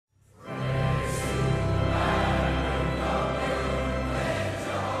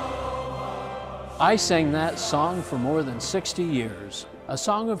I sang that song for more than 60 years, a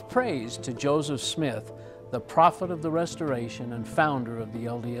song of praise to Joseph Smith, the prophet of the Restoration and founder of the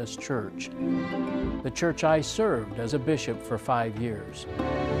LDS Church, the church I served as a bishop for 5 years.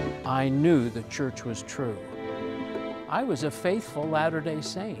 I knew the church was true. I was a faithful Latter-day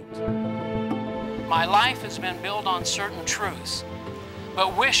Saint. My life has been built on certain truths,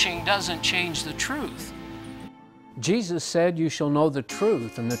 but wishing doesn't change the truth. Jesus said, "You shall know the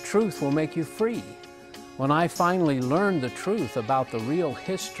truth, and the truth will make you free." When I finally learned the truth about the real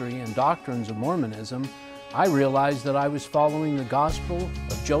history and doctrines of Mormonism, I realized that I was following the gospel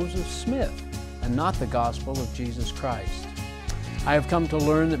of Joseph Smith and not the gospel of Jesus Christ. I have come to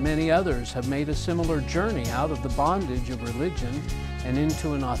learn that many others have made a similar journey out of the bondage of religion and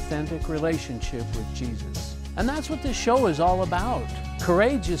into an authentic relationship with Jesus. And that's what this show is all about.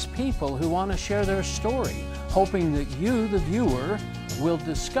 Courageous people who want to share their story, hoping that you, the viewer, will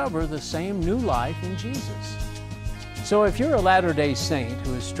discover the same new life in Jesus. So if you're a Latter-day Saint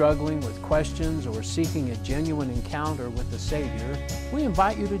who is struggling with questions or seeking a genuine encounter with the Savior, we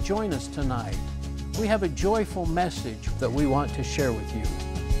invite you to join us tonight. We have a joyful message that we want to share with you.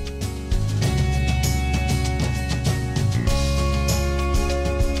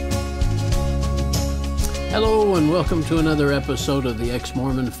 Hello and welcome to another episode of the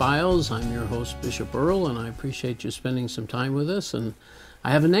Ex-Mormon Files. I'm your host, Bishop Earl, and I appreciate you spending some time with us. And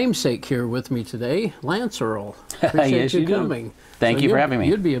I have a namesake here with me today, Lance Earl. Appreciate yes, you coming. Do. Thank you for having me.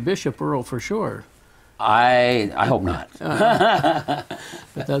 You'd be a Bishop Earl for sure. I hope not.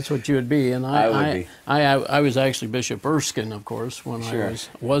 But that's what you would be. And I would be. I was actually Bishop Erskine, of course, when Sure. I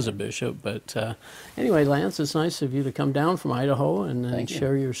was a bishop. But anyway, Lance, it's nice of you to come down from Idaho and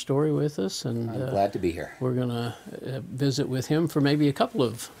share your story with us. And I'm glad to be here. We're going to visit with him for maybe a couple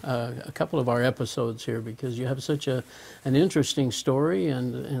of our episodes here, because you have such an interesting story.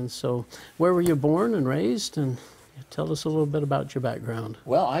 And so, where were you born and raised? And tell us a little bit about your background.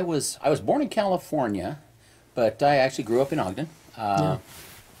 Well, I was born in California, but I actually grew up in Ogden.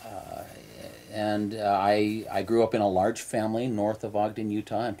 And I grew up in a large family north of Ogden,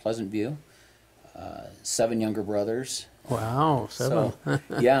 Utah, in Pleasant View. 7 younger brothers. Wow, 7. So,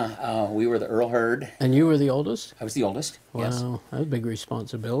 yeah, we were the Earl herd. And you were the oldest? I was the oldest, wow, yes. That's a big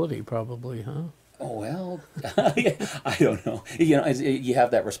responsibility probably, huh? Oh, well, I don't know. You know, you have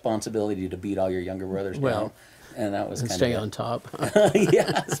that responsibility to beat all your younger brothers down. And that was kind of stay on top.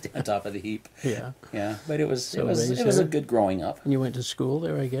 Yeah, stay on top of the heap. Yeah, yeah. But it was a good growing up. And you went to school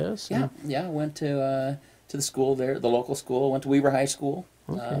there, I guess. Yeah, yeah. I went to the school there, the local school. Went to Weaver High School.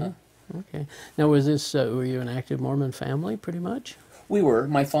 Okay. Okay. Now, was this were you an active Mormon family, pretty much? We were.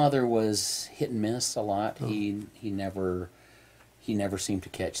 My father was hit and miss a lot. Oh. He never seemed to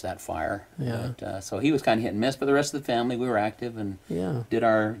catch that fire. Yeah. But, so he was kind of hit and miss. But the rest of the family, we were active and did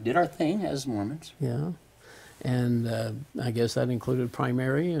our thing as Mormons. Yeah. And I guess that included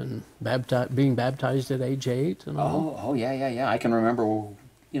primary and being baptized at age 8 and all. Oh, yeah. I can remember,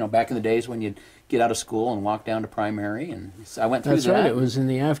 you know, back in the days when you'd get out of school and walk down to primary, and I went through that. That's right. It was in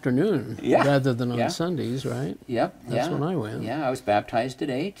the afternoon rather than on Sundays, right? Yep. That's when I went. Yeah, I was baptized at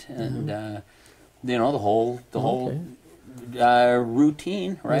 8, and you know, the whole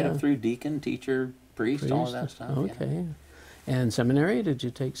routine right up through deacon, teacher, priest, all of that stuff. Okay. Yeah. And seminary? Did you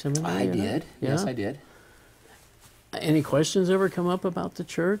take seminary? I did. Yes, I did. Any questions ever come up about the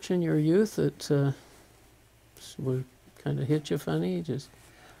church in your youth that would kind of hit you funny? Just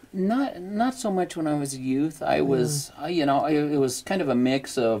not so much when I was a youth. I was, you know, it was kind of a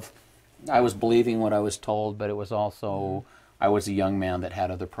mix of, I was believing what I was told, but it was also, I was a young man that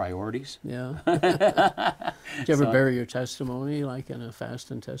had other priorities. Yeah. Did you ever bury your testimony, like in a fast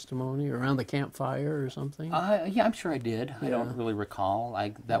and testimony, or around the campfire or something? Yeah, I'm sure I did. I don't really recall.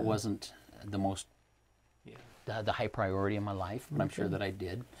 That wasn't the most. The high priority in my life, but I'm sure that I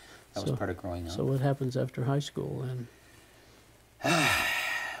did. That was part of growing up. So what happens after high school then?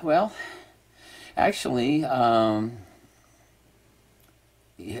 Well, actually, about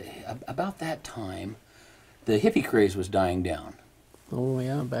that time, the hippie craze was dying down. Oh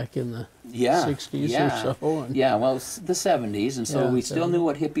yeah, back in the 60s or so. Yeah, well, the 70s, and so we still knew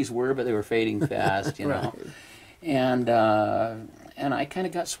what hippies were, but they were fading fast, you know. And I kind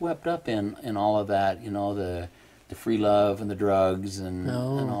of got swept up in all of that, you know, the free love and the drugs and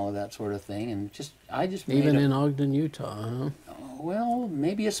all of that sort of thing, and I just even in Ogden, Utah, huh? Well,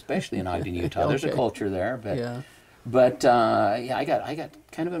 maybe especially in Ogden, Utah. There's a culture there, but I got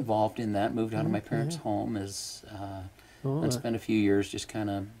kind of involved in that. Moved out of my parents' home and spent a few years just kind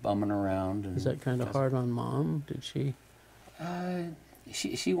of bumming around. And is that kind of hard on Mom? Did she?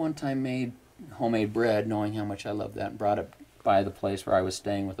 She one time made homemade bread, knowing how much I loved that, and brought it by the place where I was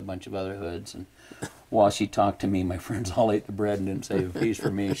staying with a bunch of other hoods, and while she talked to me, my friends all ate the bread and didn't save a piece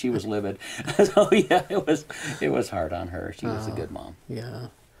for me. She was livid. So yeah, it was hard on her. She was a good mom. Yeah.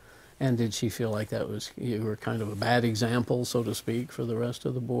 And did she feel like you were kind of a bad example, so to speak, for the rest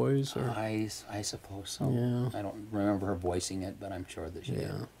of the boys? Or? I suppose so. Yeah. I don't remember her voicing it, but I'm sure that she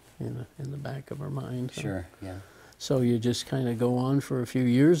did. In the back of her mind. Sure, yeah. So you just kind of go on for a few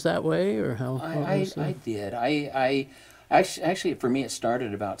years that way, or how? I did. I actually, for me, it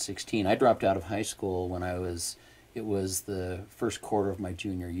started about 16. I dropped out of high school when it was the first quarter of my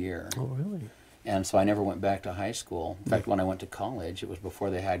junior year. Oh, really? And so I never went back to high school. In fact, when I went to college, it was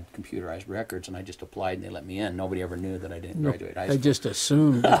before they had computerized records, and I just applied and they let me in. Nobody ever knew that I didn't graduate high school. They just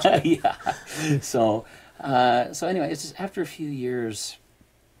assumed. Yeah. So anyway, it's just after a few years,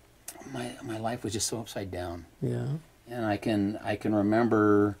 my life was just so upside down. Yeah. And I can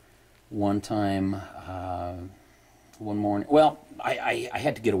remember one time, one morning. Well, I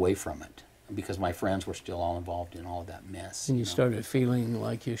had to get away from it, because my friends were still all involved in all of that mess. And you started feeling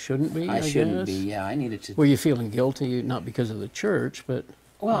like you shouldn't be, I shouldn't guess? be, yeah. I needed to... Were you feeling guilty, not because of the church, but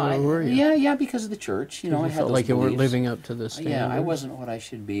were you? Yeah, because of the church. You know, I had felt those like you weren't beliefs. living up to the standard. Yeah, I wasn't what I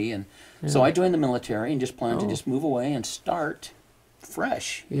should be. And so I joined the military and just planned to just move away and start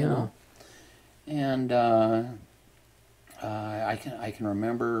fresh, you know. And I can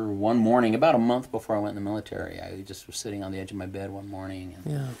remember one morning, about a month before I went in the military, I just was sitting on the edge of my bed one morning,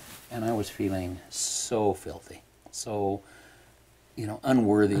 and I was feeling so filthy, so, you know,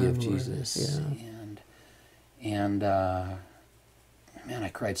 unworthy of Jesus. And man, I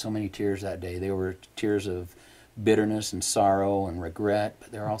cried so many tears that day. They were tears of bitterness and sorrow and regret,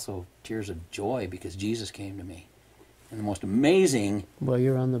 but they were also tears of joy, because Jesus came to me in the most amazing... Well,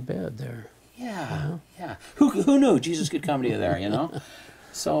 you're on the bed there. Yeah. Who knew Jesus could come to you there, you know?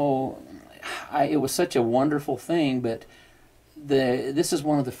 So it was such a wonderful thing, but this is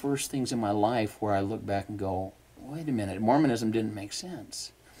one of the first things in my life where I look back and go, wait a minute, Mormonism didn't make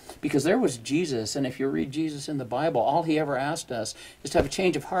sense. Because there was Jesus, and if you read Jesus in the Bible, all he ever asked us is to have a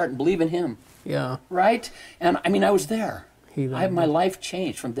change of heart and believe in him. Yeah. Right? And I mean, I was there. My life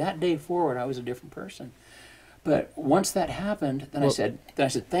changed. From that day forward, I was a different person. But once that happened, then I said,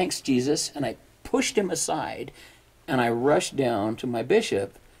 thanks, Jesus, and I pushed him aside, and I rushed down to my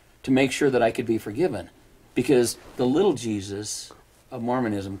bishop to make sure that I could be forgiven, because the little Jesus of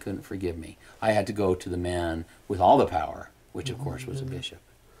Mormonism couldn't forgive me. I had to go to the man with all the power, which of course was a bishop.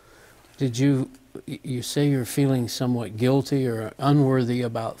 Did you say you're feeling somewhat guilty or unworthy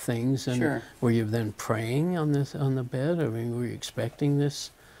about things, and were you then praying on the bed? I mean, were you expecting this?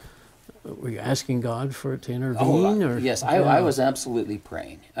 Were you asking God for it to intervene? Or? Yes, I was absolutely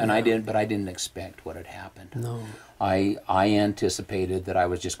praying, and but I didn't expect what had happened. No. I anticipated that I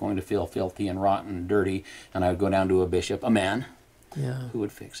was just going to feel filthy and rotten and dirty, and I would go down to a bishop, a man, who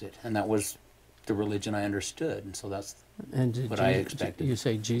would fix it. And that was the religion I understood, and so that's what I expected. You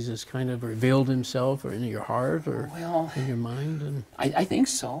say Jesus kind of revealed himself, or in your heart, or in your mind? And I think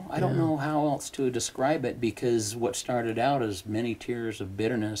so. I don't know how else to describe it, because what started out as many tears of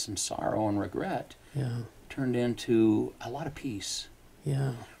bitterness and sorrow and regret turned into a lot of peace.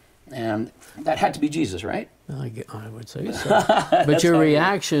 Yeah. And that had to be Jesus, right? I would say so. But your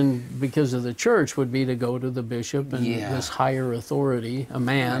reaction, because of the church, would be to go to the bishop and this higher authority, a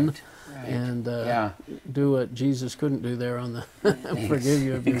man, and do what Jesus couldn't do there on the forgive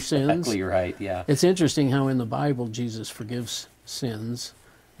you of your sins. Exactly right, yeah. It's interesting how in the Bible Jesus forgives sins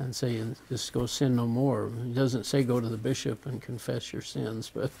and saying just go sin no more. He doesn't say go to the bishop and confess your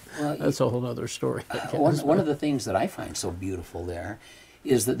sins, but that's a whole other story. One of the things that I find so beautiful there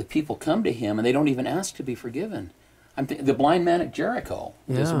is that the people come to him and they don't even ask to be forgiven. The blind man at Jericho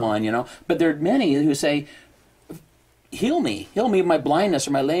is one, you know. But there are many who say, heal me of my blindness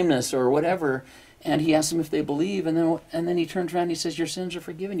or my lameness or whatever. And he asks them if they believe, and then he turns around and he says, your sins are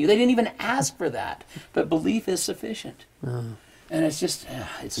forgiven you. They didn't even ask for that, but belief is sufficient. And it's just,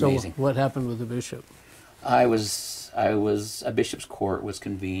 it's amazing. So what happened with the bishop? A bishop's court was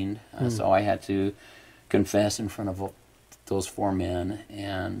convened, so I had to confess in front of those 4 men,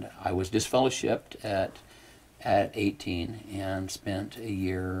 and I was disfellowshipped at 18 and spent a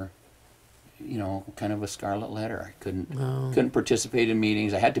year, you know, kind of a scarlet letter. I couldn't participate in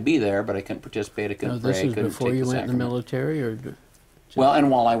meetings. I had to be there, but I couldn't participate. I couldn't pray. This was before you went in the military, or? Well, and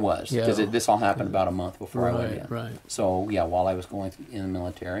while I was, because this all happened about a month before I went in. Right. So yeah, while I was going in the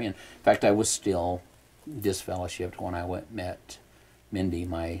military, and in fact, I was still disfellowshipped when I met Mindy,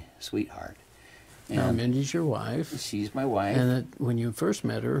 my sweetheart. Now, Mindy's your wife. She's my wife. And when you first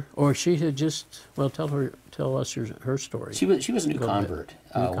met her, or she had just, tell us her story. She was a new convert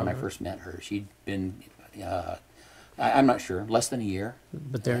when I first met her. She'd been I'm not sure, less than a year.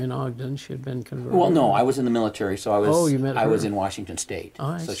 But they're in Ogden. She had been converted. Well, no, I was in the military, so I was. Oh, you met her? I was in Washington State. Oh,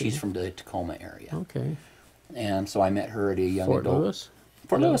 I so see. she's from the Tacoma area. Okay. And so I met her at a young Fort adult. Lewis?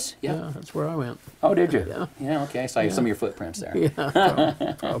 Fort Lewis, yeah. Yeah, that's where I went. Oh, did you? Yeah. Yeah, okay. I saw some of your footprints there.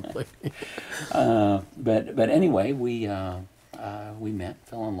 Yeah, probably. But anyway, we met,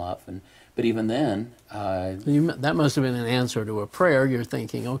 fell in love, but even then, That must have been an answer to a prayer. You're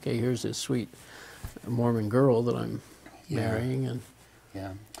thinking, okay, here's this sweet Mormon girl that I'm marrying, and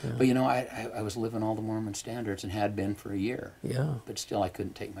yeah. But you know, I was living all the Mormon standards and had been for a year. yeah. But still, I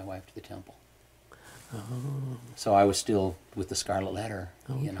couldn't take my wife to the temple. Oh, So I was still with the Scarlet Letter,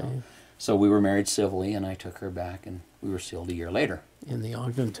 you know. Okay. So we were married civilly, and I took her back, and we were sealed a year later. in the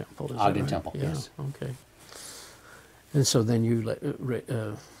Ogden Temple. Is that Ogden right? Temple, Yeah, yes. okay. And so then you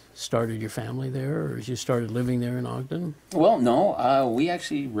started your family there, or you started living there in Ogden? Well, no, we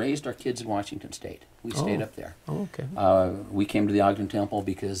actually raised our kids in Washington State. We stayed Oh. up there. Oh, okay. We came to the Ogden Temple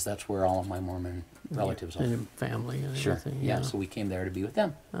because that's where all of my Mormon relatives are. And family and Sure. everything. Yeah. So we came there to be with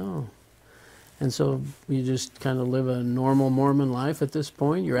them. Oh. And so you just kind of live a normal Mormon life at this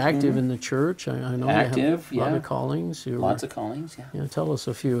point? You're active in the church. I know Active, you have a lot yeah. of callings. You Lots were, of callings. Yeah. you know, tell us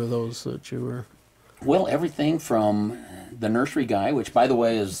a few of those that you were... Well, everything from the nursery guy, which by the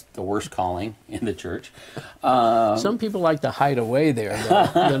way is the worst calling in the church. Some people like to hide away there,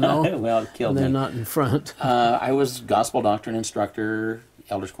 though, you know? Well, it killed They're me. not in front. I was gospel doctrine instructor,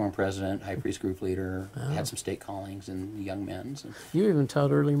 elders quorum president, high priest group leader. Had some state callings and young men's. And You even taught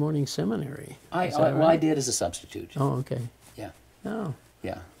early morning seminary. Is that well, I right? did as a substitute. Oh, okay. Yeah, Oh.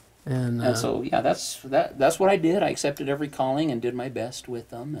 yeah. And So yeah, that's what I did. I accepted every calling and did my best with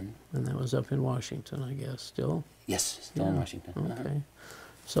them. And that was up in Washington, I guess, still? yes, still in Washington. Uh-huh. Okay.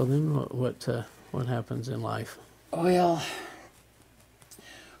 So then what happens in life? Well,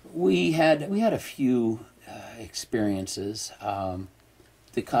 we had a few experiences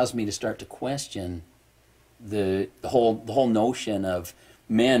that caused me to start to question the whole notion of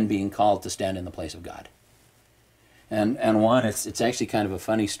men being called to stand in the place of God. And one, it's actually kind of a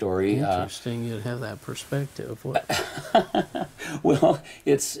funny story. Interesting you'd have that perspective. What? Well,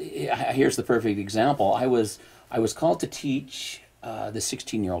 here's the perfect example. I was called to teach the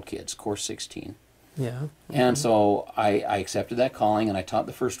 16-year-old kids, course 16. Yeah. And so I accepted that calling, and I taught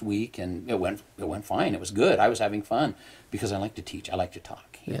the first week, and it went fine. It was good. I was having fun because I like to teach. I like to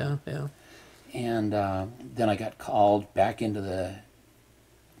talk. Yeah, yeah. And then I got called back into the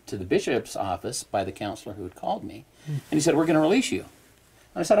bishop's office by the counselor who had called me, and he said, "We're going to release you."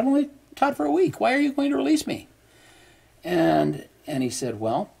 And I said, "I've only taught for a week. Why are you going to release me?" And he said,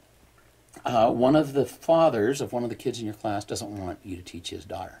 "Well, one of the fathers of one of the kids in your class doesn't want you to teach his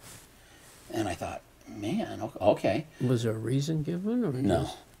daughter." And I thought, man, okay. Was there a reason given? Or No.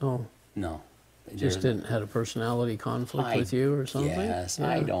 Just, oh, No. just had a personality conflict with you or something? Yes, Yeah.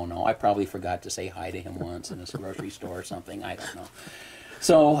 I don't know. I probably forgot to say hi to him once in a grocery store or something. I don't know.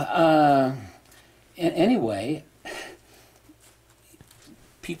 So, anyway,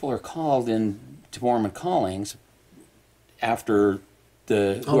 people are called in to Mormon callings after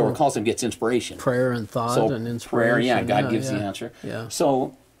whoever calls them gets inspiration. Prayer and thought So and inspiration. prayer, yeah, God gives the answer. Yeah.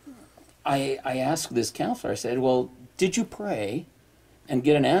 So I asked this counselor, I said, "Well, did you pray and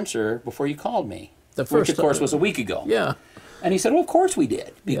get an answer before you called me?" The Which, first of course, time. was a week ago. Yeah. And he said, "Well, of course we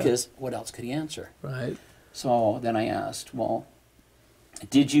did, because what else could he answer?" Right. So then I asked, "Well,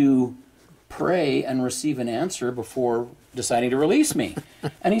 did you pray and receive an answer before deciding to release me?"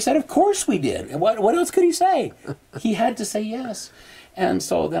 And he said, "Of course we did." And what else could he say? He had to say yes. And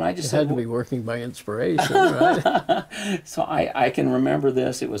so then I just It said, had to be working by inspiration, right? so I can remember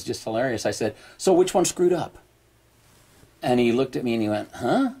this. It was just hilarious. I said, "So which one screwed up?" And he looked at me and he went,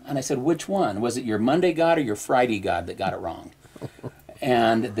 "Huh?" And I said, "Which one? Was it your Monday God or your Friday God that got it wrong?"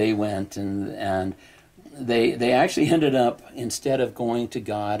 And they went and they actually ended up, instead of going to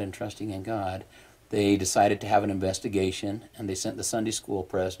God and trusting in God, they decided to have an investigation, and they sent the Sunday school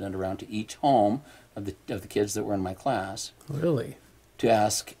president around to each home of the kids that were in my class Really? to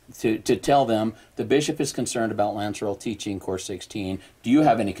ask, to tell them, "The bishop is concerned about Lance Earl teaching course 16. Do you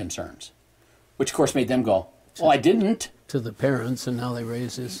have any concerns?" Which, of course, made them go, "Well, I didn't." To the parents, and now they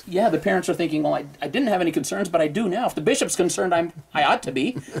raise this. Yeah, the parents are thinking, "Well, I didn't have any concerns, but I do now. If the bishop's concerned, I ought to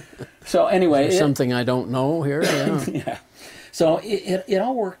be." So anyway. Something I don't know here. Yeah. Yeah. So it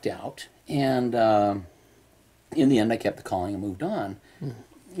all worked out, and in the end I kept the calling and moved on.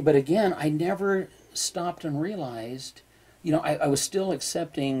 But again, I never stopped and realized, I was still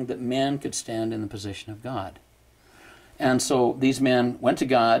accepting that men could stand in the position of God. And so these men went to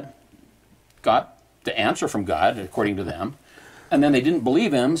God, got the answer from God, according to them, and then they didn't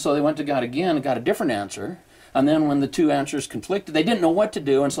believe him, so they went to God again and got a different answer. And then when the two answers conflicted, they didn't know what to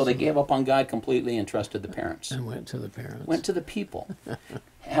do, and so they gave up on God completely and trusted the parents. And went to the parents. Went to the people,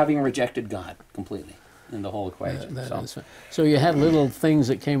 having rejected God completely in the whole equation. So you had little things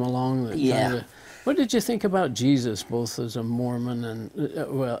that came along that Yeah. What did you think about Jesus, both as a Mormon and,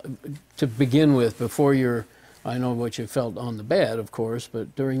 well, to begin with, before your, I know what you felt on the bed, of course,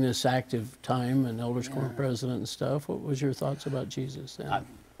 but during this active time and Elders Quorum president and stuff, what was your thoughts about Jesus then?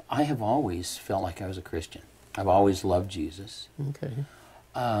 I have always felt like I was a Christian. I've always loved Jesus. Okay.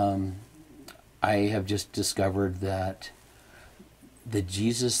 I have just discovered that the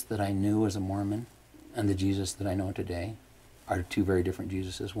Jesus that I knew as a Mormon and the Jesus that I know today are two very different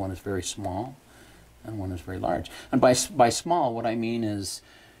Jesuses. One is very small and one is very large. And by small, what I mean is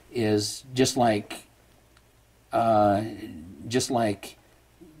just like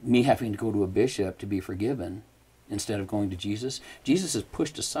me having to go to a bishop to be forgiven instead of going to Jesus. Jesus is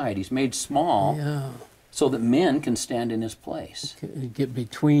pushed aside. He's made small so that men can stand in his place. Get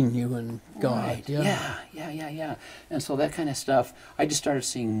between you and God. Right. Yeah. And so that kind of stuff, I just started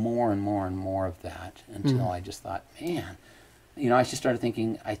seeing more and more and more of that until I just thought, man, I just started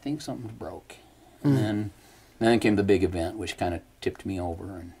thinking, I think something's broke. And then came the big event, which kind of tipped me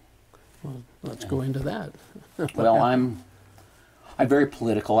over. And well, let's go into that. Well, I'm very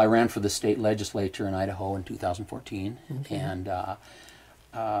political. I ran for the state legislature in Idaho in 2014, and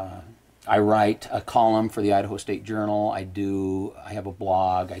I write a column for the Idaho State Journal. I have a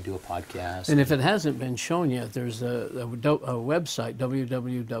blog. I do a podcast. And if it hasn't been shown yet, there's a website,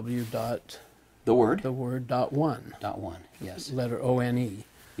 www.theword.one. Yes. Letter O-N-E.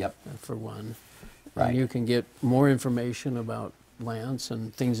 Yep. For one. Right. And you can get more information about Lance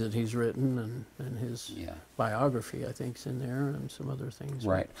and things that he's written and his biography, I think, is in there, and some other things.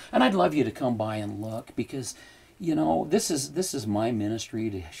 Right. And I'd love you to come by and look, because this is my ministry,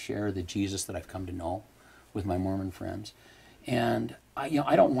 to share the Jesus that I've come to know with my Mormon friends. And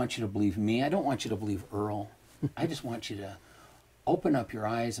I don't want you to believe me. I don't want you to believe Earl. I just want you to open up your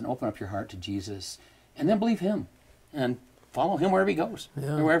eyes and open up your heart to Jesus, and then believe him and follow him wherever he goes,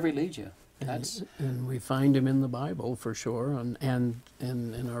 or wherever he leads you. And we find him in the Bible for sure, and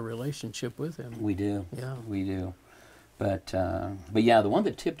in our relationship with him. We do. Yeah, we do. But yeah, the one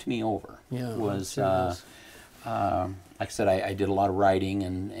that tipped me over was, like I said, I did a lot of writing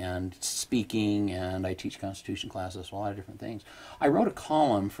and speaking, and I teach Constitution classes, a lot of different things. I wrote a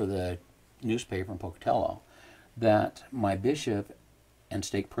column for the newspaper in Pocatello that my bishop and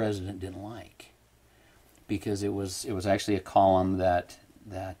stake president didn't like, because it was actually a column that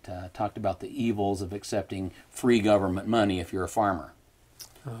talked about the evils of accepting free government money if you're a farmer.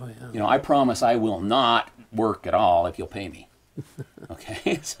 Oh, yeah. I promise I will not work at all if you'll pay me.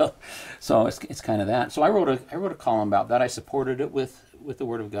 Okay, so it's kind of that. So I wrote a column about that. I supported it with the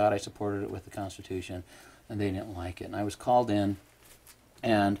Word of God. I supported it with the Constitution, and they didn't like it. And I was called in,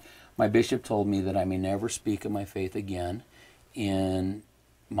 and my bishop told me that I may never speak of my faith again in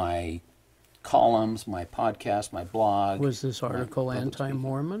my columns, my podcast, my blog. Was this article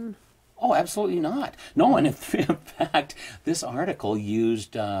anti-Mormon? Oh, absolutely not. No, and in fact, this article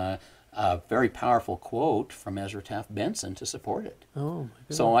used a very powerful quote from Ezra Taft Benson to support it. Oh, my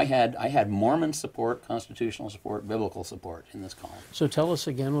goodness. So I had Mormon support, constitutional support, biblical support in this column. So tell us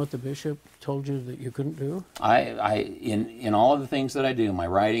again what the bishop told you that you couldn't do. In all of the things that I do, my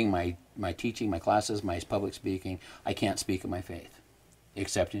writing, my teaching, my classes, my public speaking, I can't speak of my faith,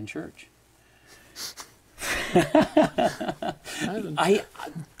 except in church.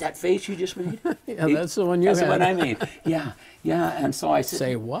 That face you just made? That's the one you had. That's what I made. Yeah. And so I said,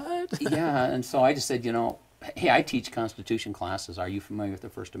 say what? Yeah, and so I just said, hey, I teach Constitution classes. Are you familiar with the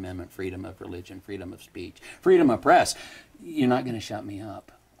First Amendment? Freedom of religion, freedom of speech, freedom of press. You're not going to shut me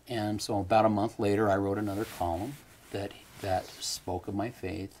up. And so about a month later, I wrote another column that spoke of my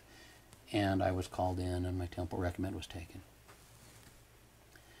faith, and I was called in, and my temple recommend was taken.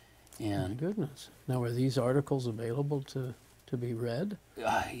 And oh my goodness. Now, are these articles available to be read?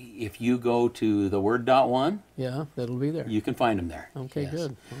 If you go to theword.one, yeah, that'll be there. You can find them there. Okay, yes.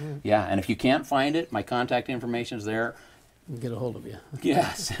 Good. All right. Yeah, and if you can't find it, my contact information is there. Get a hold of you.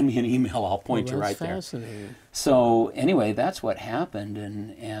 Yeah, send me an email. I'll point you right there. That's fascinating. So anyway, that's what happened,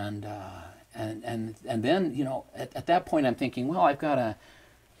 and then at that point I'm thinking, well, I've got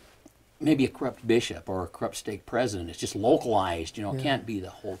maybe a corrupt bishop or a corrupt stake president. It's just localized, it can't be the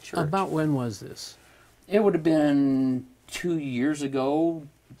whole church. About when was this? It would have been 2 years ago,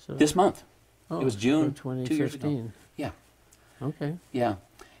 this month. Oh, it was June 2015. 2 years ago. Yeah. Okay. Yeah.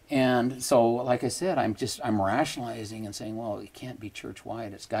 And so, like I said, I'm rationalizing and saying, well, it can't be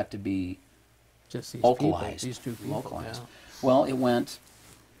church-wide. It's got to be just these localized. People, these two people. Localized. Yeah. Well, it went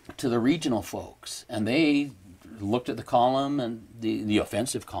to the regional folks, and they looked at the column, and the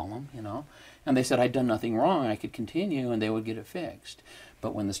offensive column, you know, and they said I'd done nothing wrong. I could continue, and they would get it fixed.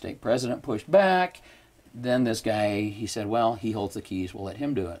 But when the stake president pushed back, then this guy, he said, well, he holds the keys. We'll let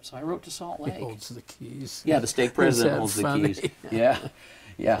him do it. So I wrote to Salt Lake. He holds the keys. Yeah, the stake president holds funny? the keys. Yeah,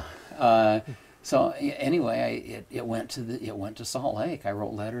 yeah. So anyway, it went to Salt Lake. I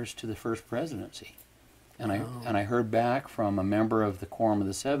wrote letters to the first presidency, and I heard back from a member of the Quorum of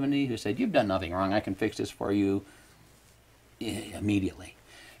the 70 who said, "You've done nothing wrong. I can fix this for you immediately."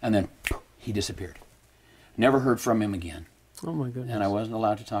 And then he disappeared. Never heard from him again. Oh my goodness! And I wasn't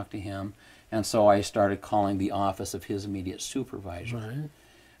allowed to talk to him, and so I started calling the office of his immediate supervisor, right,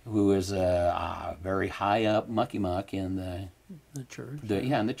 who is a very high up mucky muck in the church.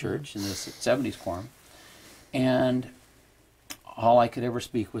 In the church, in the 70s quorum. And all I could ever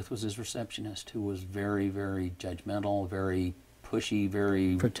speak with was his receptionist, who was very, very judgmental, very pushy,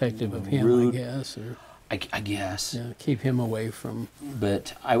 very protective of him, rude. I guess. Or, I guess. Yeah, keep him away from.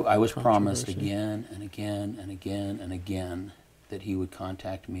 But I was promised again and again and again and again that he would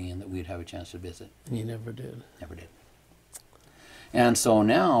contact me and that we'd have a chance to visit. And he never did. Never did. And so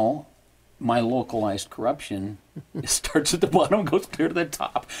now, my localized corruption starts at the bottom, goes clear to the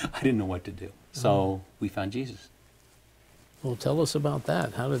top. I didn't know what to do. So we found Jesus. Well, tell us about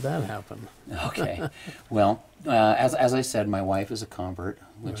that. How did that happen? Okay. Well, as I said, my wife is a convert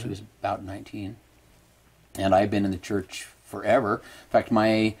when she was about 19. And I've been in the church forever. In fact,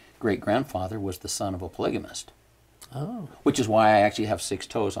 my great-grandfather was the son of a polygamist. Oh. Which is why I actually have 6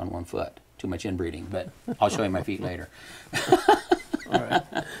 toes on 1 foot. Too much inbreeding, but I'll show you my feet later. All right,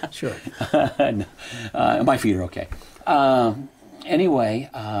 sure. No, my feet are okay. Anyway,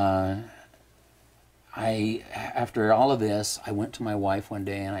 after all of this, I went to my wife one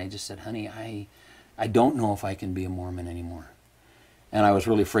day and I just said, "Honey, I don't know if I can be a Mormon anymore." And I was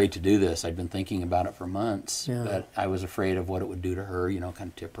really afraid to do this. I'd been thinking about it for months, but I was afraid of what it would do to her, you know, kind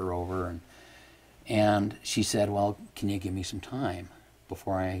of tip her over. And she said, "Well, can you give me some time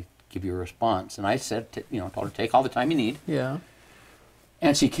before I give you a response?" And I said, told her, "Take all the time you need." Yeah.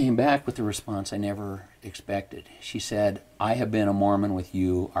 And she came back with the response I never expected. She said, "I have been a Mormon with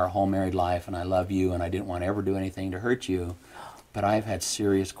you our whole married life, and I love you, and I didn't want to ever do anything to hurt you. But I've had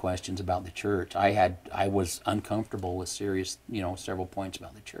serious questions about the church. I was uncomfortable with several points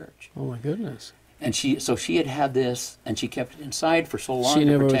about the church." Oh my goodness. And she had this, and she kept it inside for so long. She to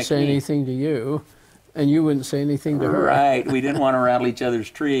never would protect say me. anything to you, and you wouldn't say anything to her. Right. We didn't want to rattle each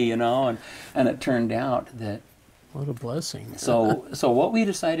other's tree, and it turned out that. What a blessing. So what we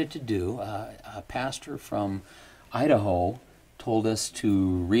decided to do, a pastor from Idaho told us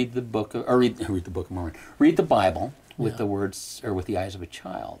to read the Book of Mormon, read the Bible with the words, or with the eyes of a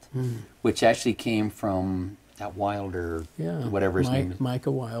child, which actually came from that Wilder, whatever his name is. Micah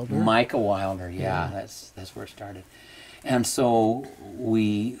Wilder. Micah Wilder, that's where it started. And so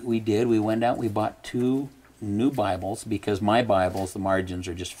we did. We went out, we bought 2 new Bibles, because my Bibles, the margins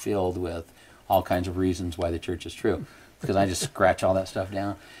are just filled with all kinds of reasons why the church is true, because I just scratch all that stuff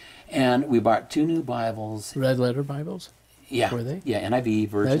down. And we bought 2 new Bibles. Red letter Bibles? Yeah. Were they? Yeah, NIV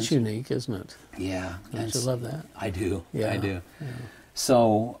versions. That's unique, isn't it? Yeah. Don't you love that? I do. Yeah. I do. Yeah.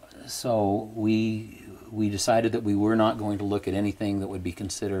 So we decided that we were not going to look at anything that would be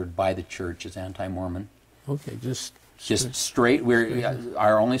considered by the church as anti-Mormon. Okay, just straight.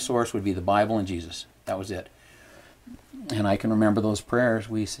 Our only source would be the Bible and Jesus. That was it. And I can remember those prayers.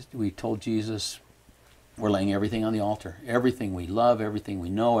 We told Jesus, we're laying everything on the altar. Everything we love, everything we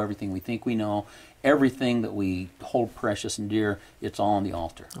know, everything we think we know, everything that we hold precious and dear, it's all on the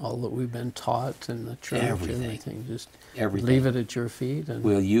altar. All that we've been taught in the church, everything. Just leave it at your feet. And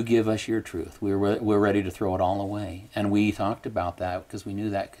will you give us your truth? We're ready to throw it all away. And we talked about that because we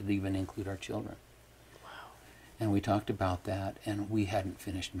knew that could even include our children. Wow. And we talked about that, and we hadn't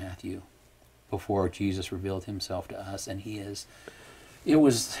finished Matthew before Jesus revealed himself to us, and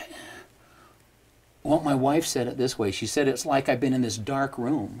my wife said it this way. She said, "It's like I've been in this dark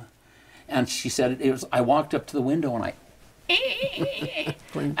room." And she said, I walked up to the window and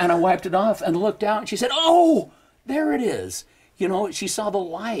I wiped it off and looked out, and she said, "Oh, there it is." She saw the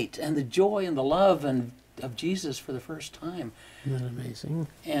light and the joy and the love of Jesus for the first time. Isn't that amazing?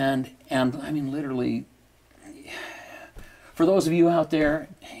 And I mean, literally, for those of you out there,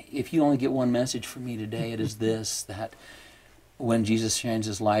 if you only get one message from me today, it is this, that when Jesus shines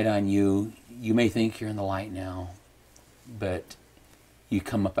his light on you, you may think you're in the light now, but you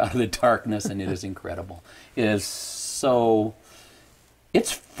come up out of the darkness, and it is incredible. It's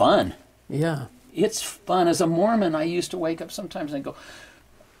fun. Yeah. It's fun. As a Mormon, I used to wake up sometimes and go,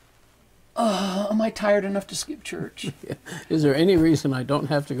 am I tired enough to skip church? Is there any reason I don't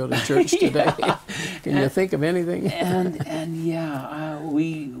have to go to church today? Can you think of anything? and yeah,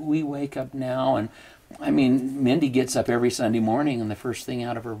 we wake up now, and I mean, Mindy gets up every Sunday morning, and the first thing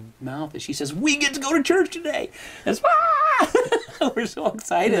out of her mouth is she says, "We get to go to church today." It's we're so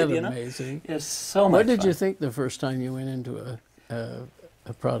excited. Isn't that you know, amazing? It's so much. What did fun. you think the first time you went into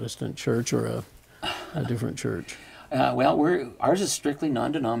a Protestant church or a different church? Well, ours is strictly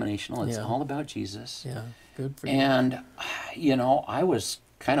non-denominational. It's Yeah. all about Jesus. Yeah, good for you. And, you know, I was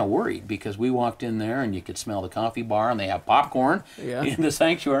kind of worried because we walked in there and you could smell the coffee bar, and they have popcorn Yeah. in the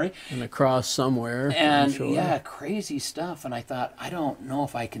sanctuary. And a cross somewhere. I'm And, sure. yeah, crazy stuff. And I thought, I don't know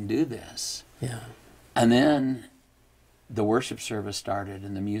if I can do this. Yeah. And then the worship service started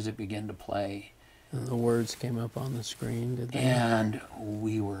and the music began to play. And the words came up on the screen, did they? And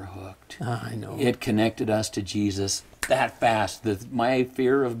we were hooked. I know. It connected us to Jesus that fast. My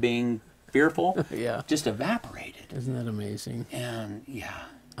fear of being fearful Yeah. just evaporated. Isn't that amazing? And yeah,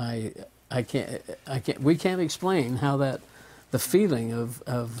 I can't we can't explain how the feeling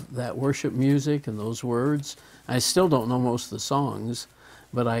of that worship music and those words. I still don't know most of the songs,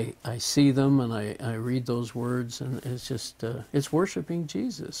 but I see them and I read those words, and it's just it's worshiping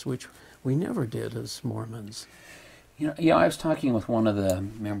Jesus, which we never did as Mormons. you know, I was talking with one of the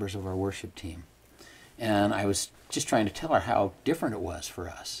members of our worship team, and I was just trying to tell her how different it was for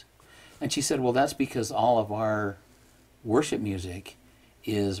us. And she said, well, that's because all of our worship music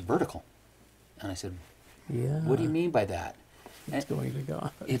is vertical. And I said, Yeah. what do you mean by that? It's going to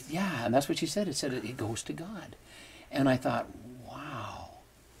God. Yeah, and that's what she said. It said it goes to God. And I thought, wow.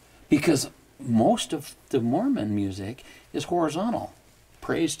 Because most of the Mormon music is horizontal.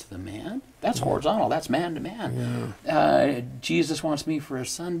 Praise to the man. That's horizontal. That's man to man. Yeah. Jesus wants me for a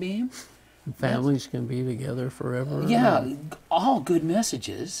sunbeam. Families can be together forever. Yeah, all good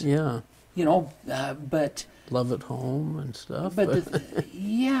messages. Yeah. You know, but Love at home and stuff. but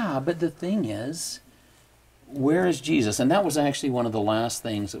the thing is, where is Jesus? And that was actually one of the last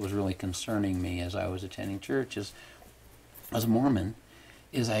things that was really concerning me as I was attending church, as a Mormon,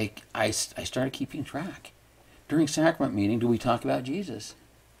 is I started keeping track. During sacrament meeting, do we talk about Jesus?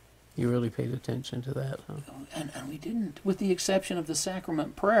 You really paid attention to that, huh? And we didn't, with the exception of the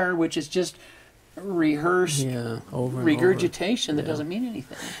sacrament prayer, which is just rehearsed Yeah, over and regurgitation that Yeah. doesn't mean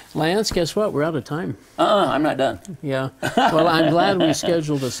anything. Lance, guess what? We're out of time. I'm not done. Yeah. Well, I'm glad we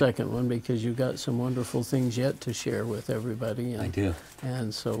scheduled a second one because you've got some wonderful things yet to share with everybody. And, I do.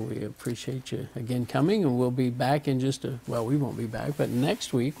 And so we appreciate you again coming, and we'll be back in we won't be back, but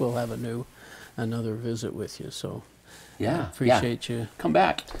next week we'll have another visit with you. So Yeah. I appreciate you Come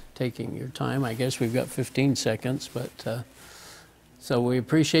back. taking your time. I guess we've got 15 seconds, but so we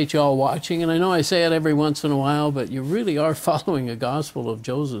appreciate you all watching. And I know I say it every once in a while, but you really are following a gospel of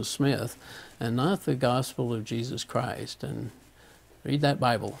Joseph Smith and not the gospel of Jesus Christ. And read that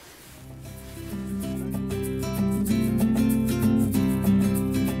Bible.